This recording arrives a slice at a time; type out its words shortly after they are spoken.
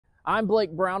I'm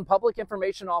Blake Brown, Public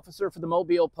Information Officer for the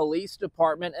Mobile Police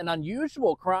Department. An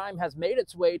unusual crime has made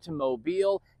its way to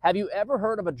Mobile. Have you ever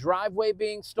heard of a driveway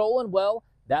being stolen? Well,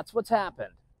 that's what's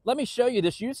happened. Let me show you.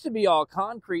 This used to be all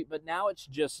concrete, but now it's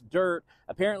just dirt.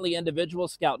 Apparently,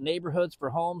 individuals scout neighborhoods for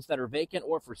homes that are vacant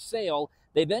or for sale.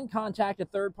 They then contact a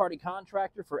third-party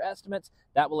contractor for estimates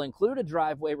that will include a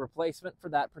driveway replacement for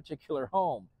that particular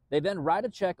home. They then write a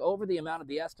check over the amount of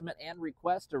the estimate and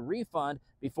request a refund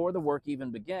before the work even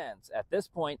begins. At this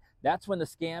point, that's when the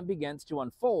scam begins to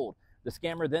unfold. The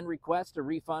scammer then requests a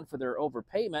refund for their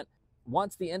overpayment.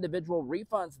 Once the individual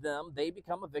refunds them, they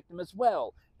become a victim as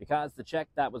well, because the check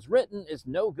that was written is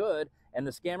no good and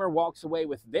the scammer walks away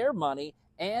with their money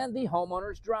and the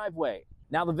homeowner's driveway.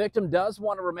 Now, the victim does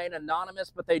want to remain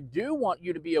anonymous, but they do want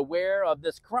you to be aware of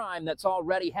this crime that's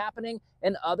already happening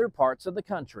in other parts of the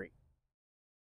country.